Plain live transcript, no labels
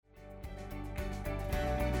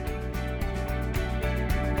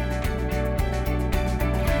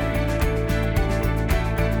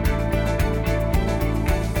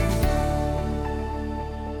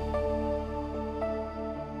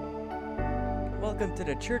welcome to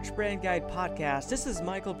the Church Brand Guide Podcast. This is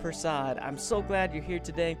Michael Persad. I'm so glad you're here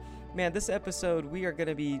today. Man, this episode we are going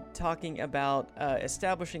to be talking about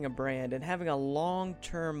establishing a brand and having a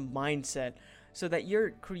long-term mindset so that you're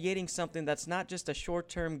creating something that's not just a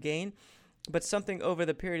short-term gain, but something over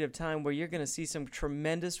the period of time where you're going to see some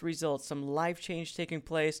tremendous results, some life change taking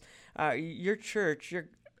place. Your church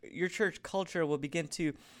culture will begin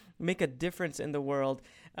to make a difference in the world.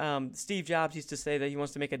 Steve Jobs used to say that he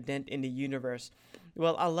wants to make a dent in the universe.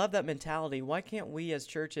 Well, I love that mentality. Why can't we as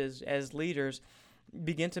churches, as leaders,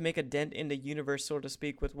 begin to make a dent in the universe, so to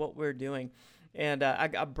speak, with what we're doing? And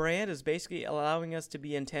a brand is basically allowing us to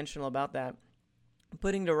be intentional about that.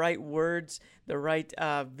 Putting the right words, the right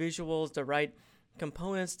visuals, the right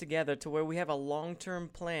components together to where we have a long-term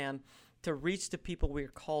plan to reach the people we're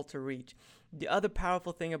called to reach. The other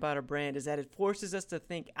powerful thing about a brand is that it forces us to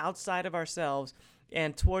think outside of ourselves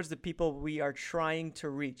and towards the people we are trying to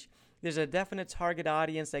reach. There's a definite target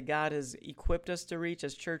audience that God has equipped us to reach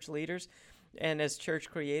as church leaders and as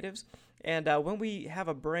church creatives. And when we have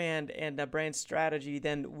a brand and a brand strategy,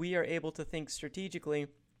 then we are able to think strategically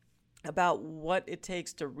about what it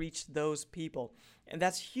takes to reach those people. And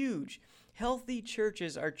that's huge. Healthy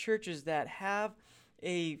churches are churches that have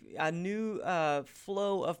a new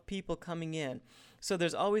flow of people coming in. So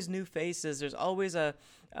there's always new faces. There's always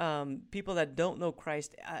people that don't know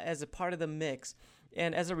Christ as a part of the mix.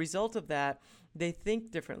 And as a result of that, they think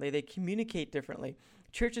differently. They communicate differently.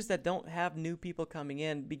 Churches that don't have new people coming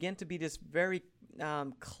in begin to be this very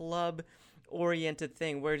club-oriented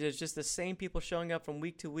thing where there's just the same people showing up from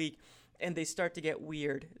week to week, and they start to get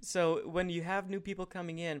weird. So when you have new people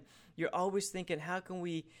coming in, you're always thinking, how can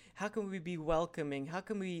we be welcoming? How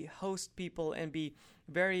can we host people and be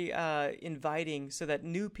very inviting so that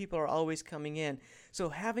new people are always coming in? So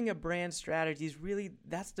having a brand strategy is really,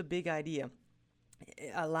 that's the big idea.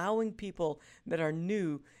 Allowing people that are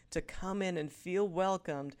new to come in and feel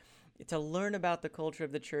welcomed, to learn about the culture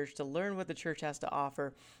of the church, to learn what the church has to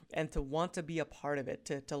offer, and to want to be a part of it,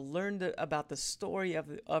 to learn about the story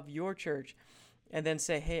of your church, and then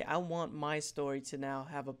say, hey, I want my story to now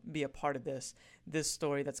be a part of this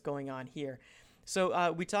story that's going on here.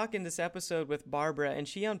 So we talk in this episode with Barbara, and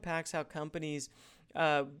she unpacks how companies,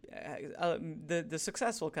 the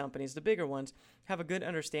successful companies, the bigger ones, have a good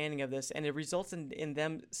understanding of this, and it results in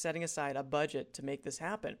them setting aside a budget to make this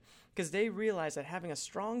happen, because they realize that having a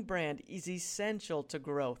strong brand is essential to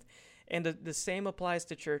growth. And the same applies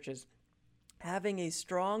to churches. Having a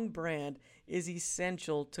strong brand is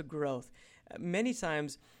essential to growth. Many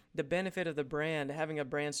times, the benefit of the brand, having a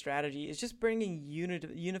brand strategy, is just bringing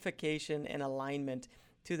unification and alignment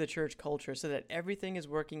to the church culture so that everything is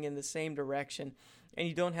working in the same direction and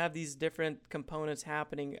you don't have these different components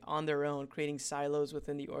happening on their own, creating silos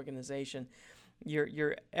within the organization.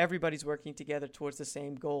 Everybody's working together towards the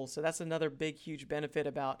same goal. So that's another big, huge benefit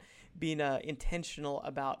about being intentional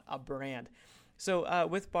about a brand. So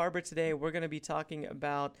with Barbara today, we're going to be talking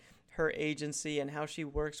about her agency and how she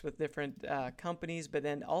works with different companies, but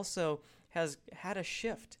then also has had a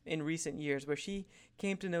shift in recent years where she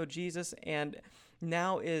came to know Jesus and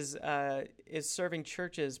now is serving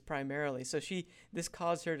churches primarily. So this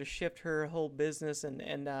caused her to shift her whole business,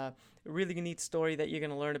 and a really neat story that you're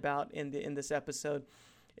going to learn about in this episode.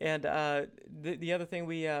 And the other thing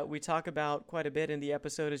we talk about quite a bit in the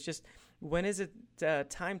episode is just when is it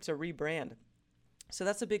time to rebrand? So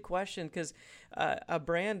that's a big question, because a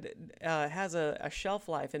brand has a shelf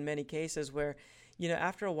life in many cases where,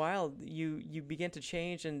 after a while you begin to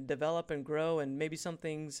change and develop and grow, and maybe some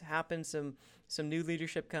things happen, some new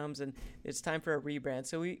leadership comes, and it's time for a rebrand.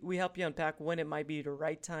 So we help you unpack when it might be the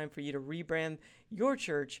right time for you to rebrand your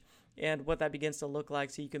church and what that begins to look like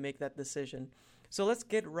so you can make that decision. So let's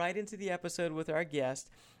get right into the episode with our guest.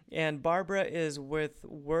 And Barbara is with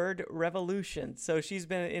Word Revolution. So she's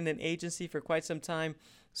been in an agency for quite some time,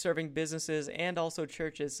 serving businesses and also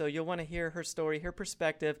churches. So you'll want to hear her story, her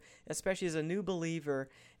perspective, especially as a new believer,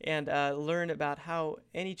 and learn about how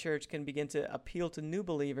any church can begin to appeal to new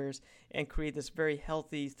believers and create this very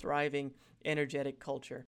healthy, thriving, energetic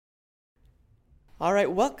culture. All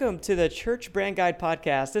right, welcome to the Church Brand Guide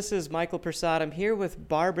Podcast. This is Michael Persad. I'm here with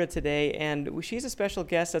Barbara today, and she's a special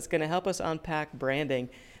guest that's going to help us unpack branding.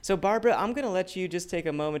 So Barbara, I'm going to let you just take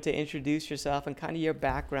a moment to introduce yourself and kind of your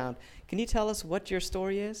background. Can you tell us what your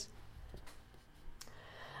story is?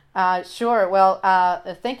 Sure. Well,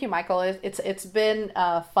 thank you, Michael. It's been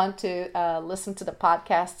fun to listen to the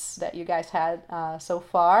podcasts that you guys had so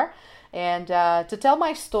far. And to tell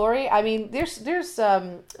my story, I mean, there's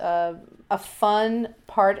a fun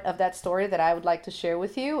part of that story that I would like to share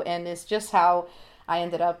with you, and it's just how I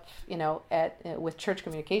ended up, at with church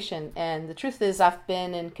communication. And the truth is, I've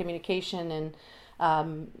been in communication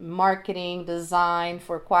and marketing, design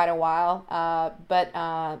for quite a while. But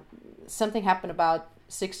something happened about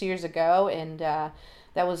 6 years ago, and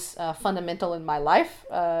that was fundamental in my life.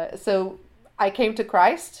 So I came to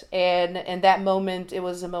Christ, and in that moment, it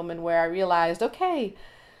was a moment where I realized, okay,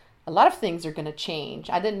 a lot of things are going to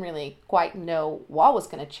change. I didn't really quite know what was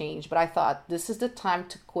going to change, but I thought this is the time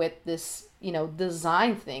to quit this,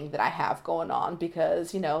 design thing that I have going on,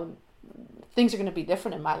 because, things are going to be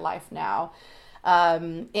different in my life now.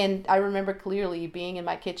 And I remember clearly being in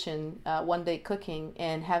my kitchen one day cooking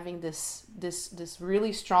and having this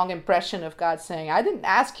really strong impression of God saying, "I didn't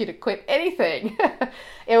ask you to quit anything."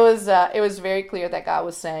 It was very clear that God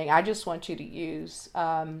was saying, "I just want you to use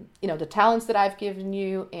the talents that I've given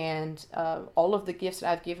you, and all of the gifts that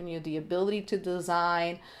I've given you, the ability to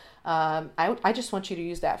design. I just want you to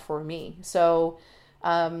use that for me." So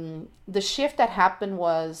the shift that happened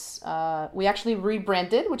was we actually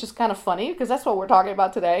rebranded, which is kind of funny because that's what we're talking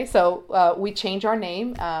about today. So we changed our name.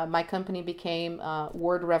 My company became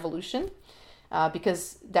Word Revolution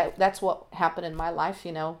because that's what happened in my life.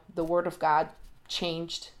 The Word of God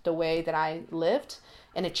changed the way that I lived,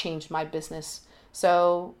 and it changed my business.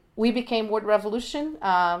 So we became Word Revolution.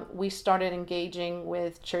 We started engaging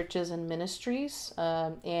with churches and ministries,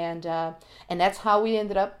 and that's how we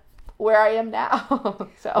ended up where I am now.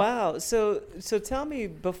 So. Wow. So tell me,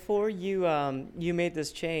 before you made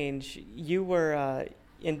this change, you were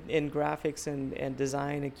in graphics and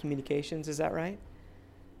design and communications. Is that right?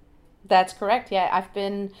 That's correct. Yeah, I've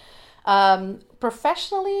been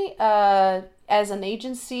professionally as an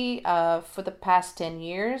agency for the past 10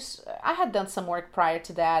 years. I had done some work prior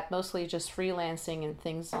to that, mostly just freelancing and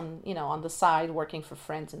things on the side, working for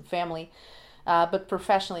friends and family. But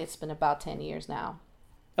professionally, it's been about 10 years now.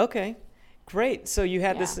 Okay, great. So you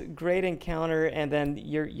had this great encounter, and then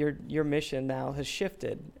your mission now has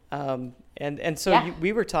shifted. And so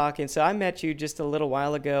we were talking. So I met you just a little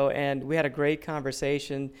while ago, and we had a great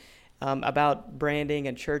conversation about branding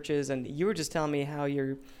and churches. And you were just telling me how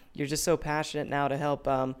you're just so passionate now to help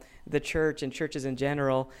the church and churches in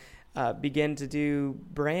general begin to do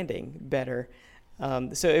branding better.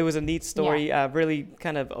 So it was a neat story. Really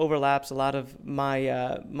kind of overlaps a lot of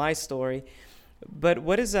my story. But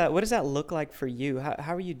what does that look like for you?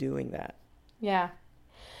 How are you doing that? Yeah.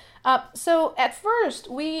 So at first,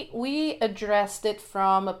 we addressed it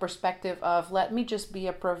from a perspective of, let me just be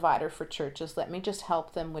a provider for churches. Let me just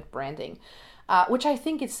help them with branding, which I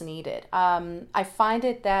think is needed. I find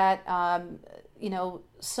it that,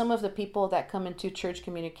 some of the people that come into church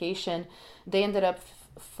communication, they ended up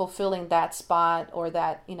fulfilling that spot or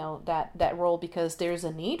that role because there's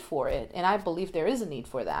a need for it, and I believe there is a need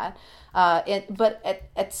for that. But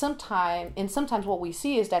sometimes what we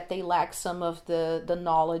see is that they lack some of the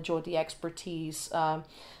knowledge or the expertise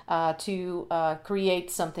to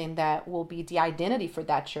create something that will be the identity for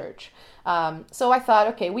that church. So I thought,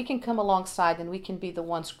 okay, we can come alongside and we can be the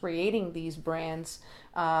ones creating these brands,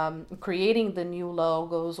 creating the new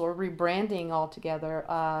logos or rebranding altogether,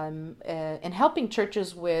 and helping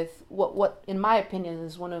churches with what in my opinion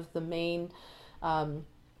is one of the main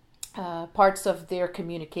parts of their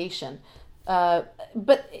communication.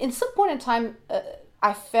 But in some point in time,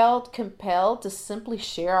 I felt compelled to simply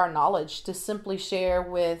share our knowledge, to simply share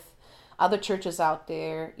with other churches out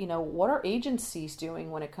there, what are agencies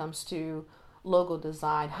doing when it comes to logo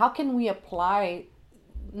design? How can we apply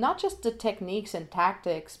not just the techniques and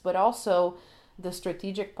tactics, but also the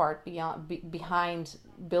strategic part behind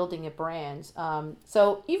building a brand.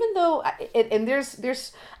 So even though,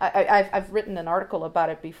 I've written an article about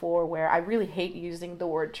it before where I really hate using the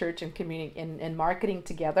word church and community and marketing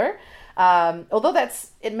together, although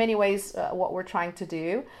that's in many ways what we're trying to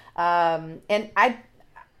do. And I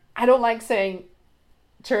don't like saying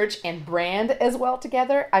church and brand as well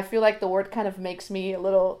together. I feel like the word kind of makes me a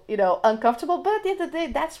little, uncomfortable, but at the end of the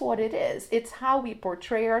day, that's what it is. It's how we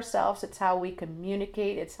portray ourselves. It's how we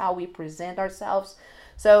communicate. It's how we present ourselves.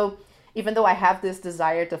 So even though I have this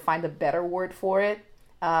desire to find a better word for it,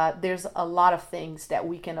 there's a lot of things that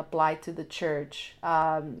we can apply to the church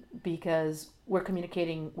because we're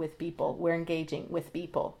communicating with people. We're engaging with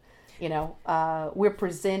people. We're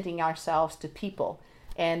presenting ourselves to people.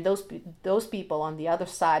 And those people on the other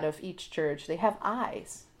side of each church, they have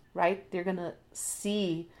eyes, right? They're going to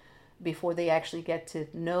see before they actually get to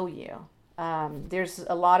know you. There's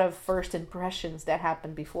a lot of first impressions that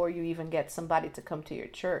happen before you even get somebody to come to your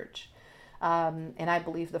church. And I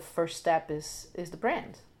believe the first step is the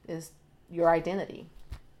brand, is your identity.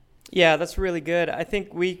 Yeah, that's really good. I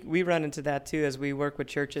think we run into that too as we work with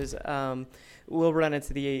churches. We'll run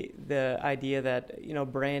into the idea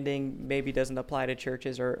that branding maybe doesn't apply to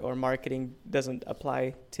churches, or marketing doesn't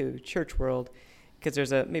apply to church world, because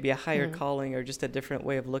there's maybe a higher calling or just a different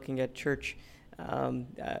way of looking at church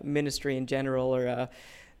ministry in general. Or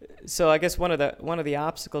so I guess one of the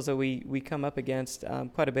obstacles that we come up against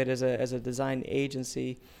quite a bit as a design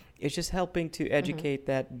agency is just helping to educate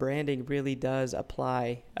that branding really does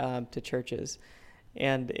apply to churches.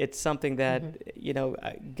 And it's something that,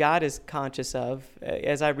 God is conscious of.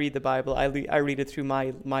 As I read the Bible, I read it through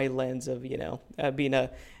my lens of, being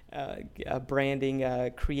a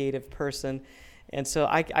branding, creative person. And so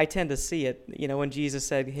I tend to see it, when Jesus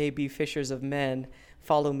said, hey, be fishers of men,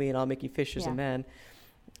 follow me and I'll make you fishers of men.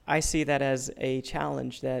 I see that as a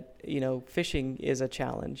challenge, that, fishing is a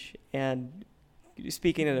challenge. And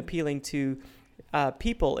speaking and appealing to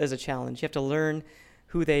people is a challenge. You have to learn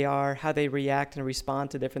who they are, how they react and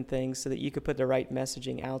respond to different things, so that you could put the right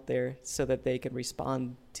messaging out there so that they can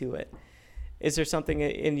respond to it. Is there something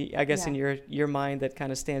in your mind that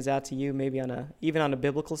kind of stands out to you, maybe even on a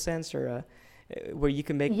biblical sense, or where you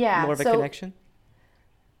can make more of a connection?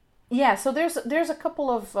 Yeah, so there's a couple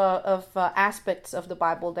of aspects of the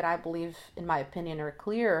Bible that I believe, in my opinion, are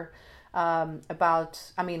clear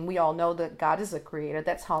about. I mean, we all know that God is a creator.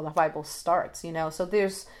 That's how the Bible starts, So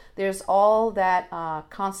there's all that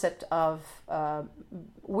concept of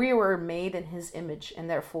we were made in His image, and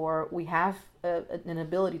therefore we have an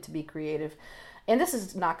ability to be creative. And this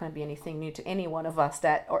is not going to be anything new to any one of us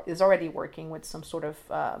that is already working with some sort of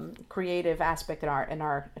creative aspect in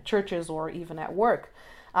our churches or even at work.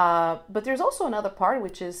 But there's also another part,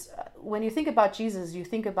 which is when you think about Jesus, you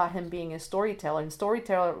think about Him being a storyteller, and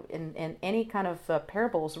storyteller in any kind of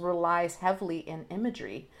parables relies heavily in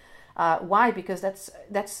imagery. Why? Because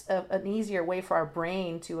that's an easier way for our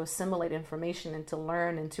brain to assimilate information and to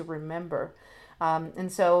learn and to remember.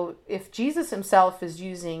 And so if Jesus Himself is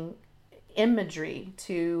using imagery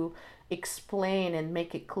to explain and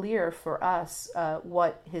make it clear for us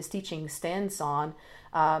what His teaching stands on,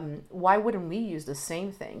 why wouldn't we use the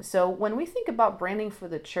same thing? So when we think about branding for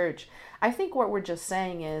the church, I think what we're just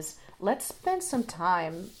saying is, let's spend some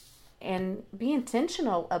time and be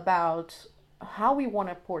intentional about how we want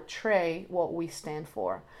to portray what we stand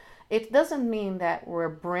for. It doesn't mean that we're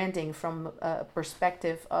branding from a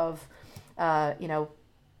perspective of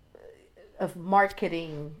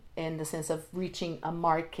marketing, in the sense of reaching a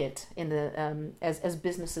market in the as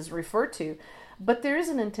businesses refer to, but there is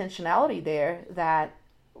an intentionality there that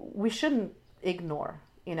we shouldn't ignore.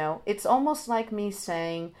 It's almost like me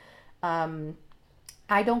saying,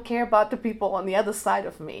 I don't care about the people on the other side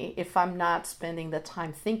of me if I'm not spending the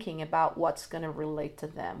time thinking about what's going to relate to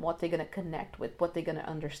them, what they're going to connect with, what they're going to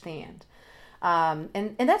understand.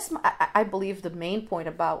 And that's, I believe, the main point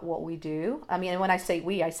about what we do. I mean, when I say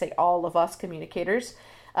we, I say all of us communicators,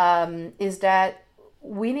 is that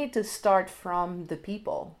we need to start from the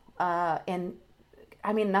people. And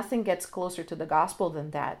I mean, nothing gets closer to the gospel than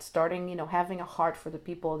that. Starting, having a heart for the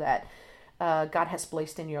people that God has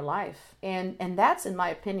placed in your life. And that's, in my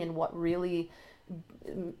opinion, what really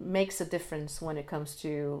makes a difference when it comes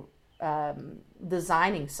to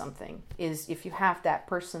designing something, is if you have that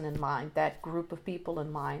person in mind, that group of people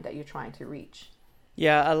in mind that you're trying to reach.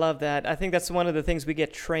 Yeah, I love that. I think that's one of the things we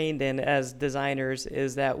get trained in as designers,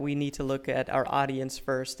 is that we need to look at our audience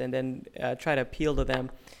first and then try to appeal to them.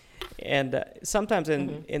 And sometimes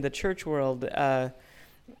in the church world,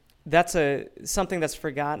 that's something that's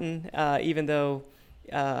forgotten, even though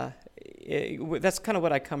that's kind of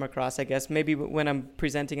what I come across, I guess. Maybe when I'm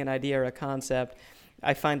presenting an idea or a concept,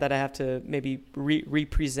 I find that I have to maybe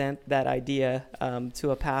represent that idea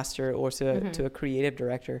to a pastor or to a creative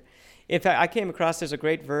director. In fact, I came across, there's a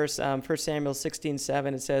great verse, 1 Samuel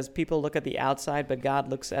 16:7. It says, people look at the outside, but God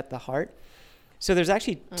looks at the heart. So there's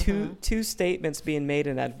actually two statements being made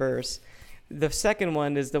in that verse. The second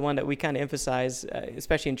one is the one that we kind of emphasize,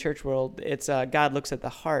 especially in church world. It's God looks at the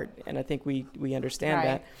heart, and I think we understand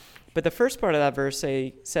that. But the first part of that verse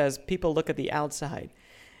says people look at the outside.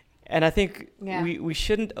 And I think we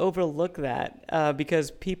shouldn't overlook that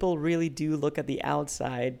because people really do look at the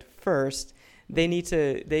outside first.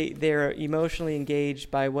 They're emotionally engaged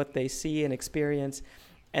by what they see and experience,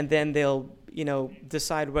 and then they'll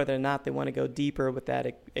decide whether or not they want to go deeper with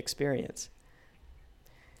that experience.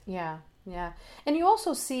 Yeah. And you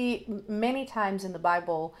also see many times in the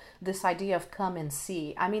Bible this idea of come and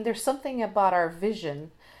see. I mean, there's something about our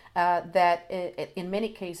vision that in many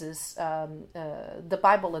cases the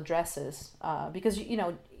Bible addresses, because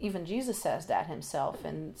even Jesus says that himself,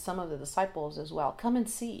 and some of the disciples as well. Come and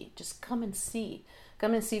see, just come and see,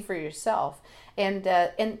 come and see for yourself. And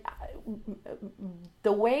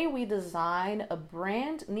the way we design a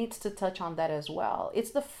brand needs to touch on that as well.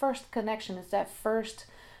 It's the first connection. It's that first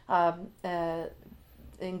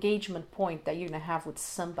engagement point that you're going to have with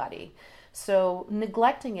somebody. So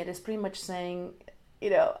neglecting it is pretty much saying, I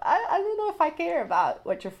don't know if I care about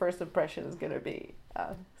what your first impression is going to be.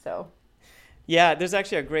 Yeah, there's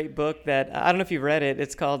actually a great book that, I don't know if you've read it.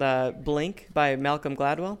 It's called Blink by Malcolm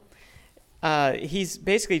Gladwell. He's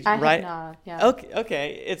basically I have not, yeah.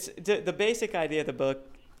 Okay. It's the basic idea of the book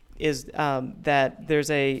is that there's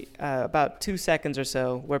about 2 seconds or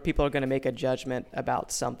so where people are going to make a judgment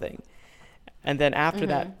about something. And then after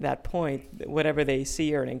that point, whatever they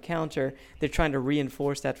see or encounter, they're trying to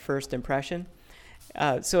reinforce that first impression.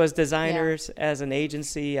 So as designers, as an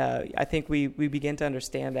agency, I think we begin to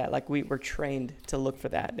understand that, like we're trained to look for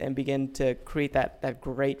that and begin to create that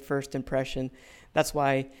great first impression. That's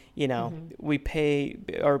why, we pay,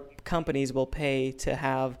 or companies will pay to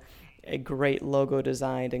have a great logo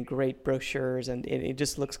designed and great brochures, and it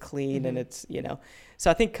just looks clean, and it's,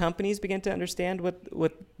 So I think companies begin to understand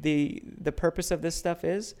what the purpose of this stuff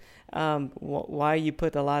is, why you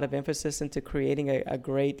put a lot of emphasis into creating a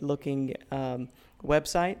great looking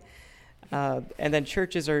website. And then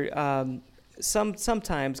churches are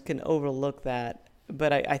sometimes can overlook that.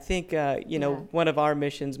 But I think, one of our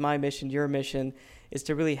missions, my mission, your mission, is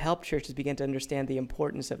to really help churches begin to understand the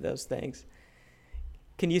importance of those things.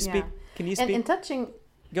 Can you speak? Can you speak? And in touching...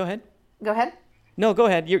 Go ahead. Go ahead. No, go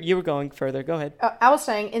ahead. You were going further. Go ahead. I was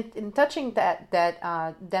saying, in touching that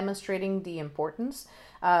demonstrating the importance,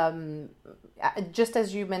 just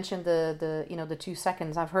as you mentioned the 2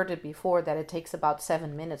 seconds, I've heard it before that it takes about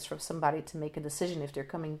 7 minutes for somebody to make a decision if they're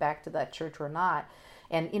coming back to that church or not.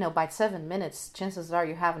 And, by 7 minutes, chances are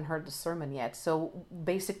you haven't heard the sermon yet. So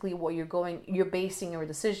basically you're basing your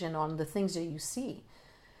decision on the things that you see,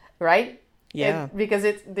 right? Yeah. Because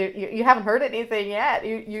you haven't heard anything yet.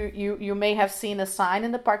 You may have seen a sign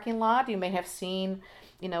in the parking lot. You may have seen,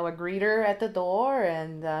 a greeter at the door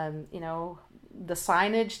and, the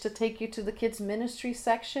signage to take you to the kids ministry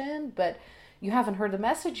section, but you haven't heard the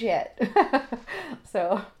message yet.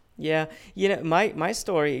 So... Yeah, my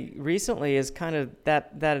story recently is kind of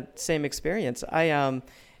that same experience.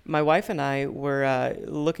 My wife and I were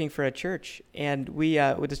looking for a church, and we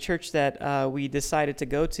with the church that we decided to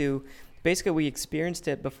go to. Basically, we experienced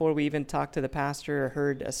it before we even talked to the pastor or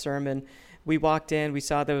heard a sermon. We walked in, we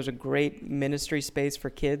saw there was a great ministry space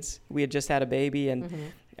for kids. We had just had a baby, and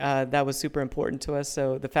that was super important to us.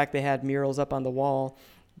 So the fact they had murals up on the wall,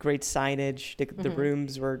 great signage, the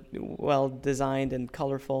rooms were well designed and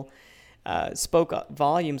colorful, spoke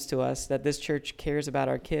volumes to us that this church cares about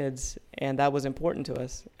our kids, and that was important to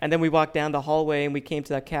us. And then we walked down the hallway and we came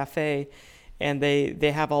to that cafe, and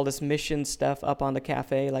they have all this mission stuff up on the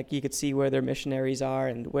cafe, like you could see where their missionaries are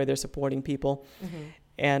and where they're supporting people.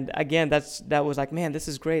 And again, that was like, man, this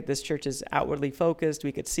is great. This church is outwardly focused.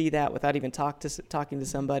 We could see that without even talking to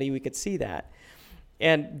somebody. We could see that.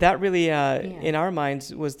 And that really, in our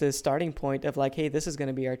minds, was the starting point of like, hey, this is going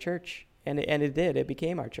to be our church. And it did. It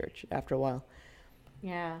became our church after a while.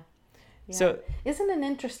 Yeah. So isn't it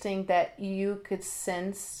interesting that you could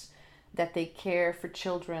sense that they care for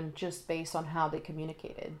children just based on how they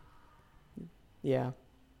communicated? Yeah.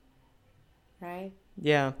 Right?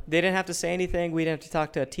 Yeah. They didn't have to say anything. We didn't have to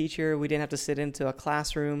talk to a teacher. We didn't have to sit into a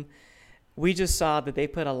classroom. We just saw that they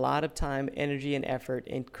put a lot of time, energy, and effort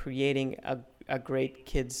in creating a great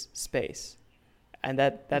kids space, and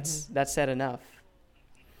that said enough.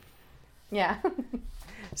 Yeah.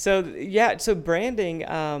 So branding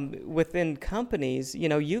within companies,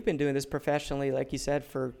 you've been doing this professionally, like you said,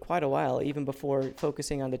 for quite a while, even before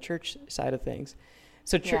focusing on the church side of things.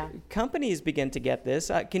 So companies begin to get this.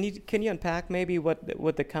 Can you unpack maybe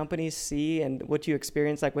what the companies see and what you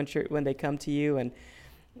experience, like when they come to you and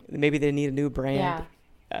maybe they need a new brand?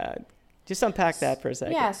 Just unpack that for a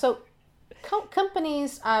second. Yeah. So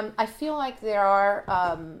companies, I feel like there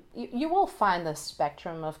are, you will find a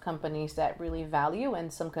spectrum of companies that really value,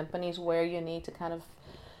 and some companies where you need to kind of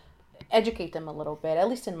educate them a little bit. At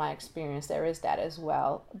least in my experience, there is that as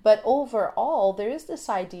well. But overall, there is this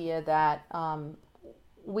idea that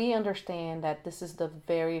we understand that this is the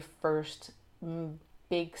very first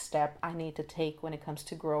big step I need to take when it comes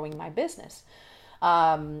to growing my business.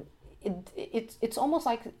 It's almost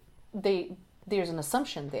like there's an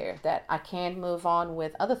assumption there that I can't move on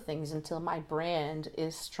with other things until my brand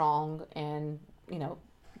is strong and,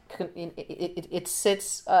 it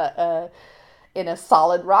sits in a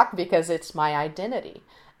solid rock because it's my identity.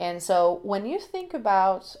 And so when you think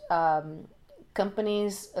about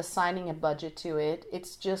companies assigning a budget to it,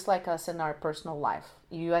 it's just like us in our personal life.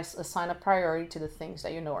 you assign a priority to the things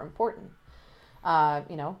that you know are important.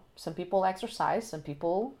 Some people exercise, some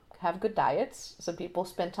people have good diets, some people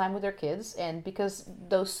spend time with their kids, and because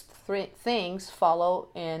those three things follow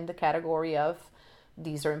in the category of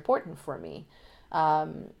these are important for me.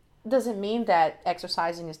 Doesn't mean that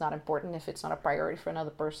exercising is not important if it's not a priority for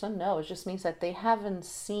another person. No, it just means that they haven't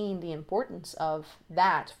seen the importance of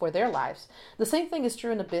that for their lives. The same thing is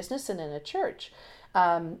true in a business and in a church.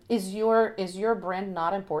 Is your brand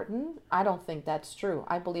not important? I don't think that's true.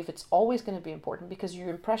 I believe it's always going to be important because your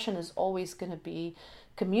impression is always going to be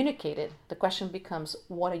communicated. The question becomes,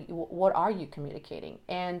 what are you communicating?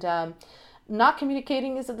 And not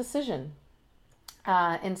communicating is a decision.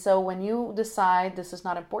 And so when you decide this is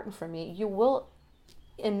not important for me, you will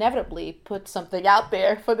inevitably put something out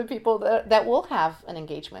there for the people that will have an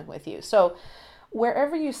engagement with you. So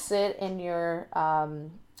wherever you sit in your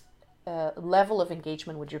level of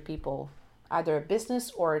engagement with your people, either a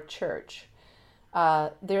business or a church,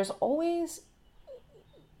 you're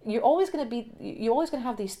always going to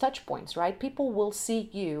have these touch points, right? People will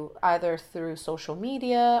see you either through social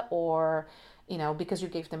media or because you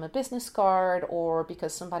gave them a business card or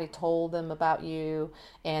because somebody told them about you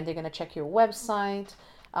and they're going to check your website.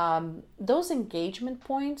 Those engagement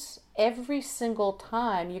points, every single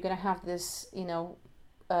time you're going to have this,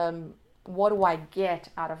 what do I get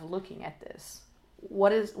out of looking at this?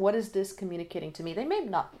 What is this communicating to me? They may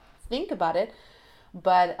not think about it,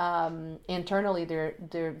 but internally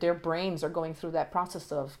their brains are going through that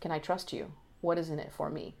process of, can I trust you? What is in it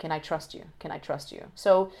for me? Can I trust you? Can I trust you?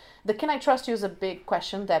 So the can I trust you is a big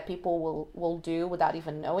question that people will do without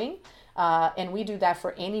even knowing. And we do that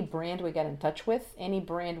for any brand we get in touch with, any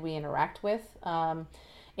brand we interact with. And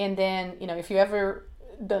then, if you ever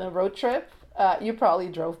done a road trip, you probably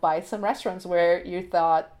drove by some restaurants where you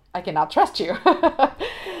thought, I cannot trust you.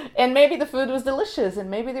 And maybe the food was delicious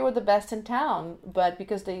and maybe they were the best in town, but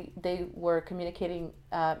because they were communicating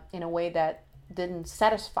in a way that didn't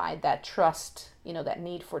satisfy that trust, that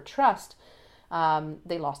need for trust,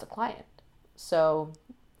 they lost a client. So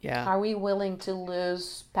are we willing to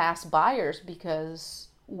lose past buyers because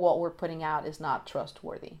what we're putting out is not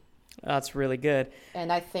trustworthy? That's really good.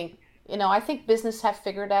 And I think business have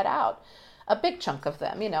figured that out. A big chunk of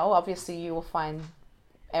them, obviously you will find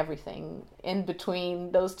everything in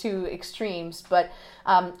between those two extremes. But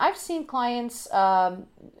I've seen clients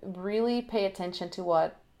really pay attention to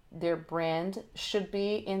what their brand should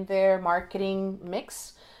be in their marketing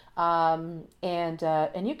mix, and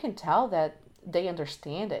you can tell that they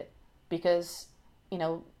understand it because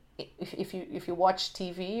if you watch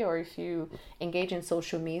TV or if you engage in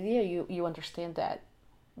social media, you understand that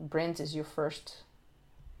brands is your first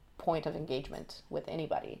point of engagement with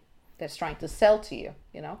anybody that's trying to sell to you.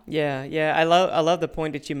 Yeah. I love the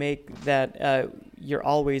point that you make that you're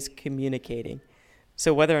always communicating.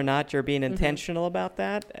 So whether or not you're being intentional about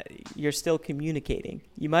that, you're still communicating.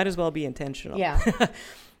 You might as well be intentional. Yeah.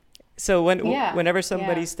 So whenever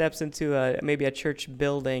somebody steps into maybe a church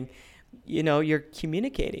building, you're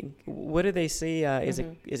communicating. What do they see? Is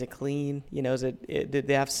it clean? Did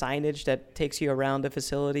they have signage that takes you around the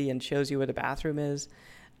facility and shows you where the bathroom is?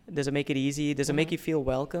 Does it make it easy? Does it make you feel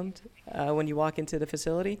welcomed when you walk into the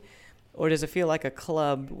facility? Or does it feel like a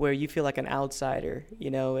club where you feel like an outsider,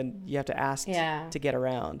 and you have to ask to get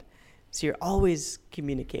around? So you're always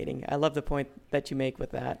communicating. I love the point that you make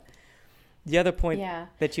with that. The other point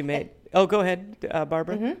that you made. Go ahead,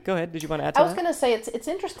 Barbara. Go ahead. Did you want to add to that? I was going to say it's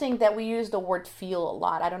interesting that we use the word feel a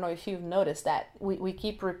lot. I don't know if you've noticed that. We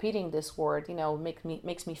keep repeating this word,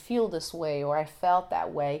 makes me feel this way, or I felt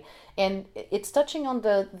that way. And it's touching on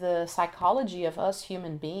the psychology of us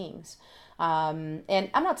human beings. And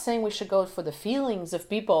I'm not saying we should go for the feelings of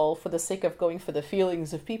people for the sake of going for the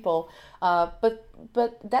feelings of people, but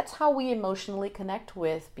that's how we emotionally connect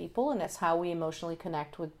with people, and that's how we emotionally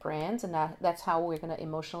connect with brands, and that's how we're going to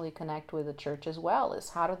emotionally connect with the church as well, is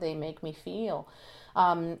how do they make me feel?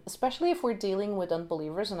 Especially if we're dealing with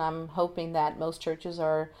unbelievers, and I'm hoping that most churches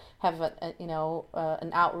have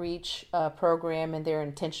an outreach program, and they're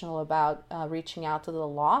intentional about reaching out to the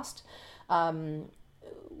lost.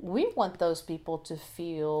 We want those people to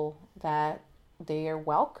feel that they are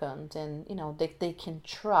welcomed and, they can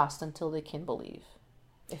trust until they can believe,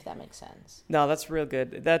 if that makes sense. No, that's real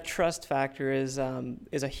good. That trust factor is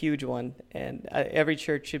a huge one. And every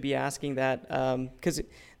church should be asking that because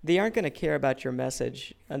they aren't going to care about your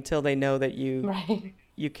message until they know that you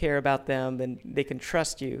care about them and they can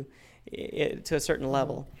trust you to a certain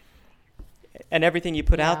level. And everything you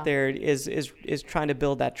put out there is trying to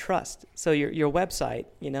build that trust. So your website,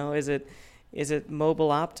 is it Is it mobile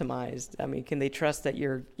optimized? I mean, can they trust that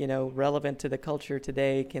you're, relevant to the culture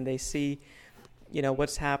today? Can they see,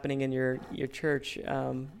 what's happening in your church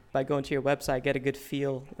by going to your website, get a good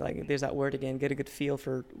feel, like there's that word again, get a good feel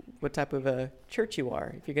for what type of a church you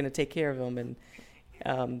are, if you're going to take care of them and,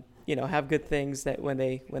 have good things that when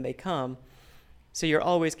they come. So you're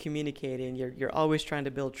always communicating, you're always trying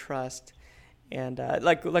to build trust. And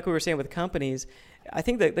like we were saying with companies, I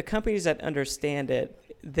think that the companies that understand it,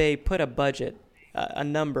 they put a budget, a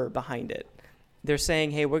number behind it. They're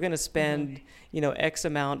saying, hey, we're going to spend, X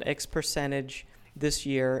amount, X percentage this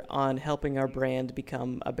year on helping our brand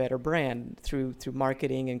become a better brand through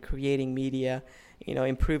marketing and creating media,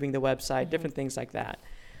 improving the website, different things like that.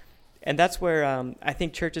 And that's where I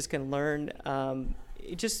think churches can learn,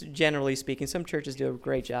 just generally speaking. Some churches do a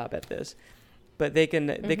great job at this, but they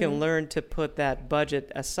can learn to put that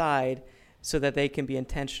budget aside so that they can be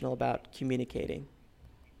intentional about communicating.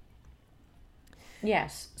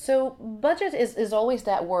 Yes. So budget is always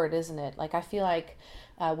that word, isn't it? Like, I feel like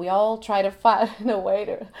we all try to find a way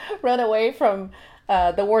to run away from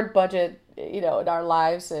the word budget, in our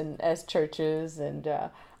lives and as churches.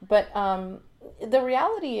 But the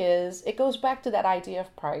reality is, it goes back to that idea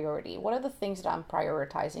of priority. What are the things that I'm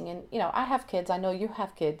prioritizing? And, I have kids. I know you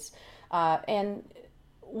have kids. And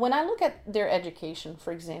when I look at their education,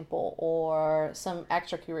 for example, or some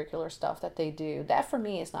extracurricular stuff that they do, that for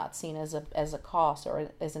me is not seen as a cost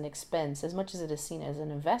or as an expense as much as it is seen as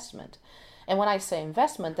an investment. And when I say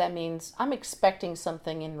investment, that means I'm expecting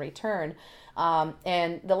something in return.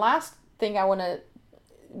 And the last thing I want to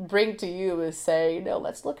bring to you is say,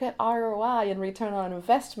 let's look at ROI and return on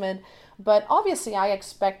investment. But obviously, I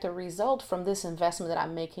expect a result from this investment that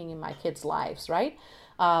I'm making in my kids' lives, right?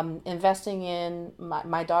 Investing in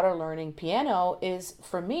my daughter learning piano is,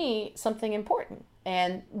 for me, something important.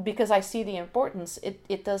 And because I see the importance,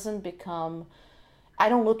 it doesn't become, I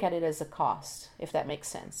don't look at it as a cost, if that makes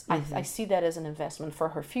sense. I see that as an investment for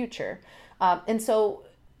her future. And so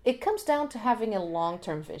it comes down to having a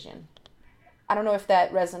long-term vision. I don't know if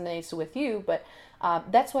that resonates with you, but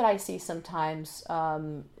that's what I see sometimes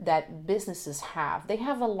that businesses have. They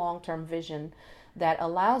have a long-term vision that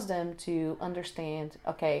allows them to understand,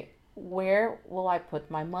 okay, where will I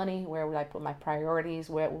put my money? Where will I put my priorities?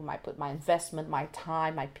 Where will I put my investment, my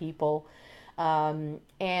time, my people? And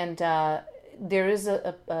there is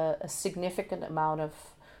a significant amount of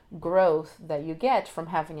growth that you get from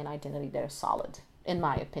having an identity that is solid, in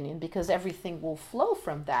my opinion, because everything will flow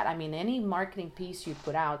from that. I mean, any marketing piece you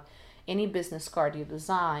put out, any business card you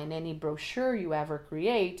design, any brochure you ever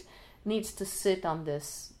create needs to sit on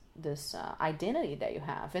this identity that you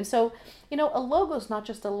have. And so, a logo is not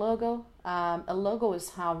just a logo. A logo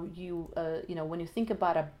is how you, when you think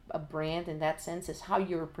about a brand in that sense, is how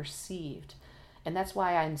you're perceived. And that's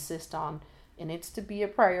why I insist on it needs to be a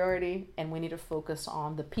priority, and we need to focus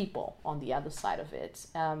on the people on the other side of it.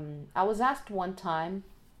 I was asked one time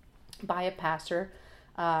by a pastor,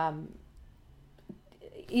 the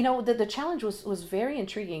challenge was very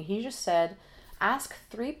intriguing. He just said, ask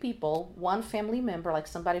 3 people, 1 family member, like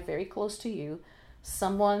somebody very close to you,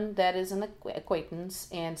 someone that is an acquaintance,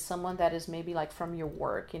 and someone that is maybe like from your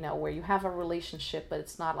work, where you have a relationship, but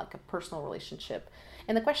it's not like a personal relationship.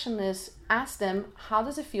 And the question is, ask them, how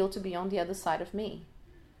does it feel to be on the other side of me?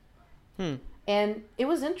 And it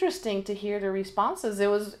was interesting to hear the responses. It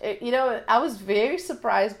was, I was very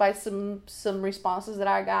surprised by some responses that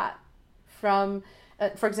I got from,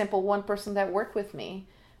 for example, one person that worked with me.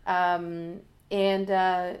 And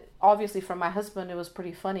obviously from my husband, it was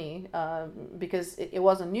pretty funny because it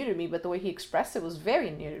wasn't new to me, but the way he expressed it was very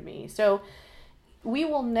new to me. So we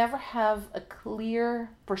will never have a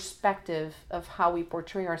clear perspective of how we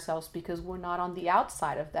portray ourselves because we're not on the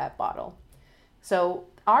outside of that bottle. So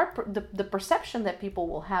the perception that people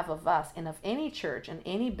will have of us and of any church and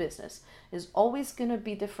any business is always going to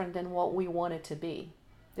be different than what we want it to be.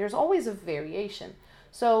 There's always a variation.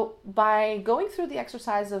 So by going through the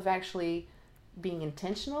exercise of actually being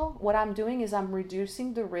intentional, what I'm doing is I'm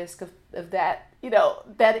reducing the risk of that,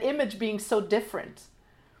 that image being so different.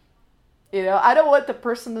 I don't want the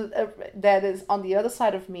person that is on the other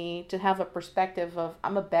side of me to have a perspective of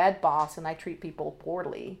I'm a bad boss and I treat people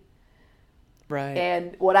poorly. Right.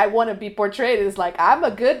 And what I want to be portrayed is like, I'm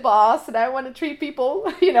a good boss and I want to treat people,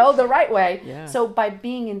 the right way. Yeah. So by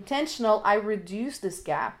being intentional, I reduce this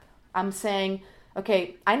gap. I'm saying,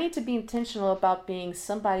 okay, I need to be intentional about being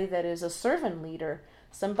somebody that is a servant leader,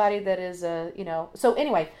 somebody that is so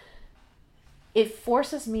anyway, it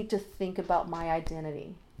forces me to think about my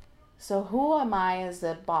identity. So who am I as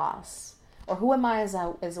a boss? Or who am I as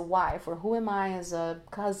a wife? Or who am I as a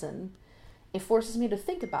cousin? it forces me to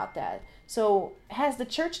think about that. So has the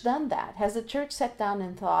church done that? Has the church sat down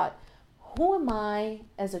and thought, who am I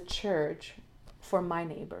as a church for my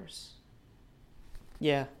neighbors?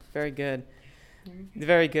 Yeah, very good.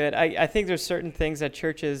 Very good. I think there's certain things that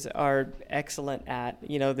churches are excellent at.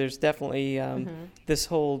 There's definitely this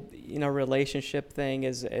whole, relationship thing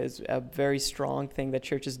is a very strong thing that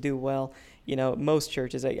churches do well. Most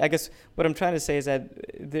churches. I guess what I'm trying to say is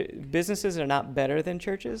that the businesses are not better than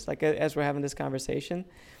churches, like as we're having this conversation.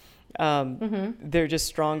 They're just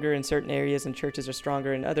stronger in certain areas and churches are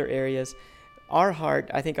stronger in other areas. Our heart,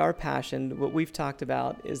 I think our passion, what we've talked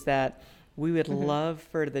about is that we would love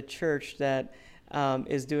for the church that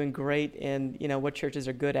is doing great in, what churches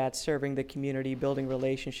are good at, serving the community, building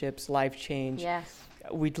relationships, life change. Yes.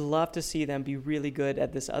 We'd love to see them be really good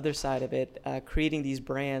at this other side of it, creating these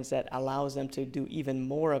brands that allows them to do even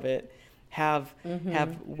more of it, have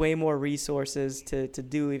way more resources to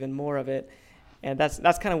do even more of it. And that's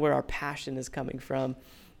kind of where our passion is coming from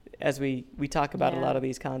as we talk about a lot of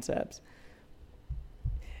these concepts.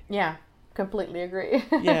 Yeah. Completely agree.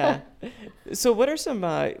 Yeah. So what are some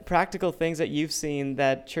practical things that you've seen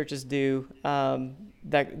that churches do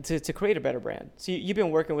that to create a better brand? So you've been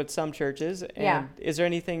working with some churches, and is there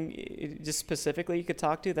anything just specifically you could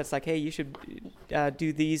talk to that's like, hey, you should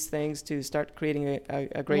do these things to start creating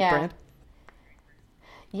a great brand?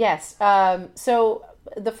 Yes. So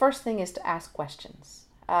the first thing is to ask questions.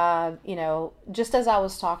 Just as I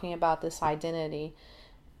was talking about this identity,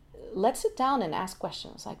 let's sit down and ask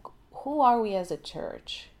questions like, who are we as a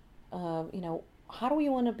church? How do we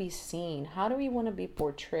want to be seen? How do we want to be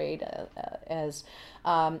portrayed as?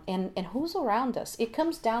 And who's around us? It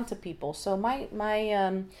comes down to people. So my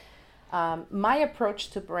approach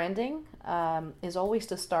to branding is always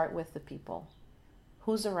to start with the people.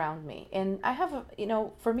 Who's around me? And I have,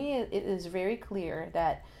 for me, it is very clear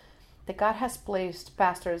that God has placed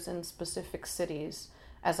pastors in specific cities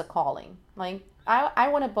as a calling. Like, I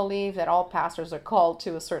want to believe that all pastors are called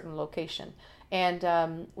to a certain location.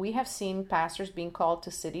 And we have seen pastors being called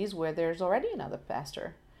to cities where there's already another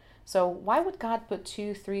pastor. So why would God put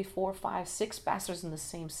 2, 3, 4, 5, 6 pastors in the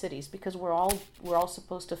same cities? Because we're all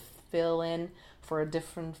supposed to fill in for a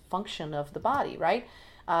different function of the body, right?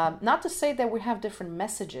 Not to say that we have different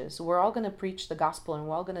messages. We're all going to preach the gospel and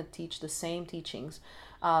we're all going to teach the same teachings.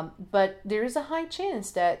 But there is a high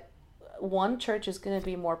chance that one church is going to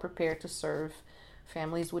be more prepared to serve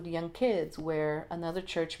families with young kids, where another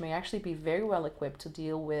church may actually be very well equipped to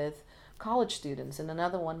deal with college students, and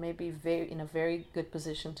another one may be in a very good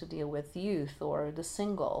position to deal with youth or the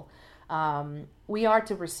single. We are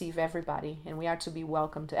to receive everybody, and we are to be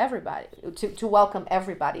welcome to everybody, to welcome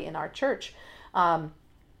everybody in our church.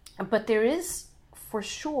 But there is, for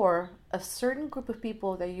sure, a certain group of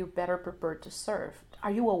people that you better prepare to serve.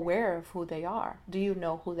 Are you aware of who they are? Do you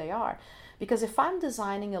know who they are? Because if I'm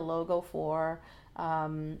designing a logo for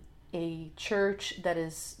a church that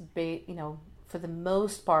is, for the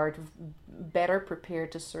most part, better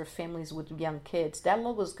prepared to serve families with young kids, that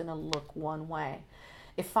logo is going to look one way.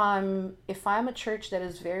 If I'm a church that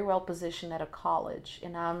is very well positioned at a college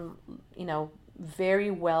and I'm, very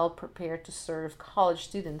well prepared to serve college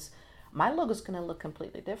students, my logo is going to look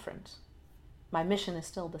completely different. My mission is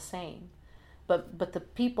still the same. But the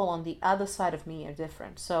people on the other side of me are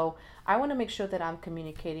different. So I want to make sure that I'm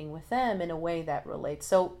communicating with them in a way that relates.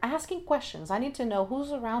 So asking questions. I need to know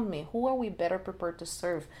who's around me. Who are we better prepared to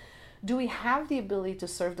serve? Do we have the ability to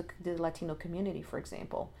serve the Latino community, for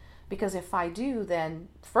example? Because if I do, then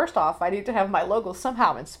first off, I need to have my logo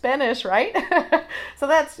somehow in Spanish, right? So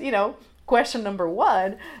that's, question number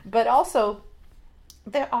one. But also,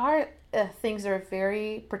 there are things that are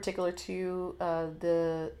very particular to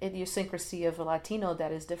the idiosyncrasy of a Latino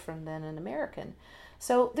that is different than an American.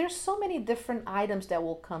 So there's so many different items that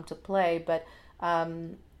will come to play, but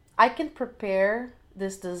I can prepare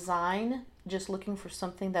this design just looking for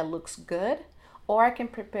something that looks good, or I can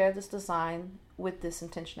prepare this design with this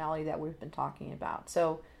intentionality that we've been talking about.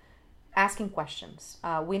 So asking questions.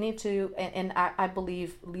 We need to, and I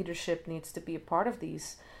believe leadership needs to be a part of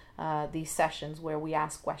these sessions where we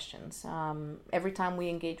ask questions. Every time we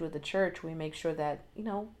engage with the church, we make sure that,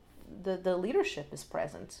 the leadership is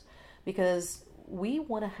present, because we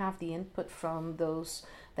want to have the input from those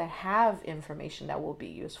that have information that will be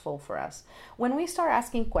useful for us. When we start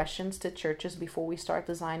asking questions to churches before we start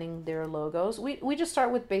designing their logos, we just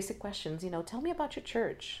start with basic questions. Tell me about your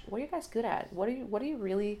church. What are you guys good at? What are you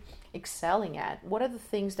really excelling at? What are the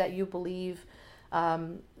things that you believe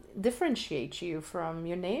differentiate you from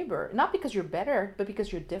your neighbor? Not because you're better, but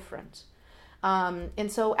because you're different.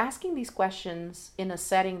 And so asking these questions in a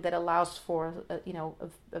setting that allows for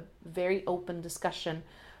a very open discussion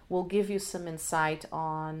will give you some insight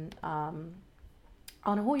on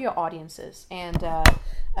who your audience is. And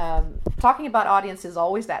talking about audience is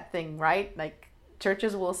always that thing, right? Like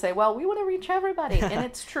churches will say, well, we want to reach everybody. And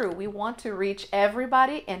it's true. We want to reach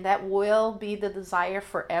everybody, and that will be the desire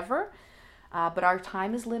forever. But our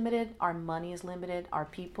time is limited, our money is limited, our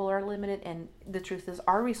people are limited, and the truth is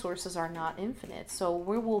our resources are not infinite. So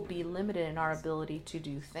we will be limited in our ability to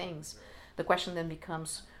do things. The question then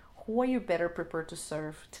becomes, who are you better prepared to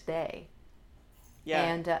serve today? Yeah.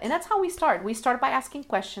 And that's how we start. We start by asking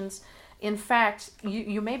questions. In fact,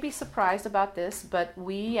 you may be surprised about this, but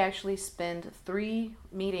we actually spend 3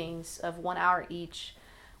 meetings of 1 hour each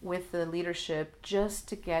with the leadership just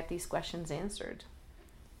to get these questions answered.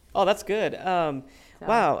 Oh, that's good. Wow.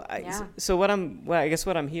 Yeah. So I guess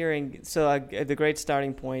what I'm hearing, the great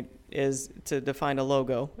starting point is to define a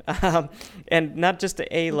logo, and not just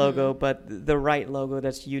a logo, but the right logo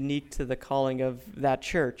that's unique to the calling of that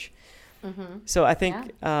church. Mm-hmm. So I think,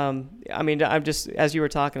 I'm just, as you were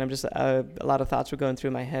talking, a lot of thoughts were going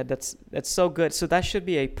through my head. That's so good. So that should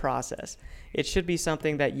be a process. It should be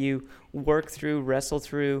something that you work through, wrestle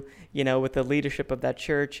through, with the leadership of that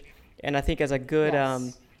church. And I think as a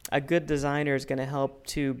good designer is going to help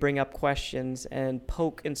to bring up questions and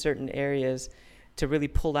poke in certain areas to really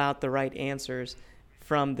pull out the right answers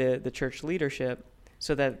from the church leadership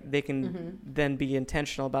so that they can then be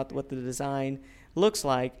intentional about what the design looks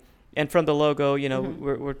like. And from the logo,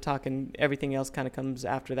 we're talking, everything else kind of comes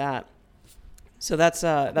after that. So that's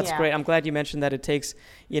great. I'm glad you mentioned that it takes,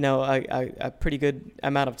 a pretty good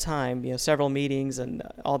amount of time, several meetings and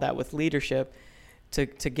all that with leadership to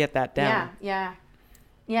get that down.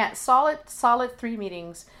 Yeah. Solid 3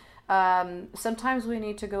 meetings. Sometimes we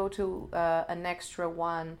need to go to an extra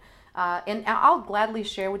one. And I'll gladly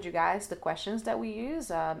share with you guys the questions that we use.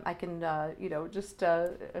 I can, just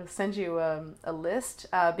send you a list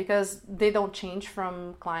because they don't change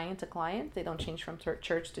from client to client. They don't change from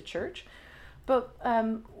church to church. But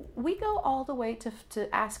we go all the way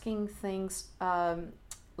to asking things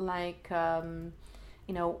like,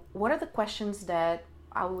 what are the questions that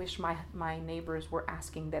I wish my neighbors were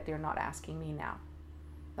asking that they're not asking me now?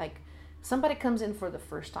 Like, somebody comes in for the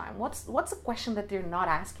first time. What's a question that they're not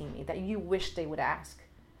asking me that you wish they would ask?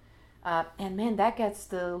 And man, that gets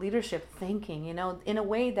the leadership thinking, in a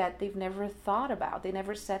way that they've never thought about. They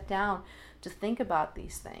never sat down to think about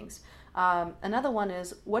these things. Another one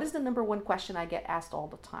is, what is the number one question I get asked all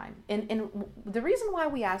the time? And the reason why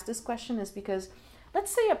we ask this question is because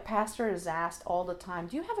let's say a pastor is asked all the time,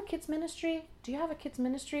 do you have a kids ministry? Do you have a kids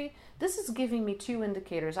ministry? This is giving me 2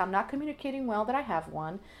 indicators. I'm not communicating well that I have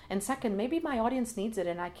one. And second, maybe my audience needs it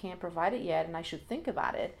and I can't provide it yet and I should think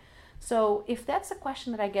about it. So if that's a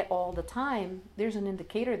question that I get all the time, there's an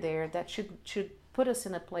indicator there that should put us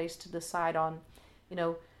in a place to decide on,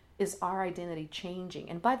 is our identity changing?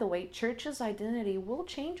 And by the way, church's identity will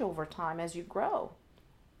change over time as you grow.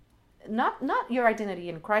 Not your identity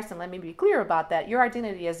in Christ, and let me be clear about that. Your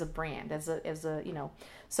identity as a brand, as a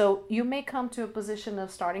So you may come to a position of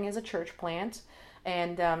starting as a church plant,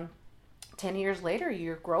 and 10 years later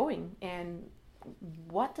you're growing. And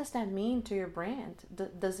what does that mean to your brand?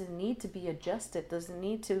 Does it need to be adjusted? Does it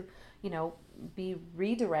need to, be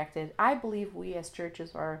redirected? I believe we as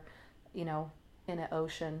churches are, in an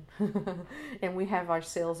ocean and we have our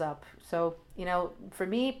sails up. So, for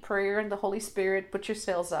me, prayer and the Holy Spirit, put your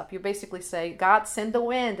sails up. You basically say, God, send the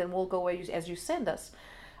wind and we'll go as you send us.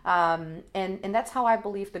 And that's how I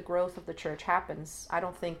believe the growth of the church happens. I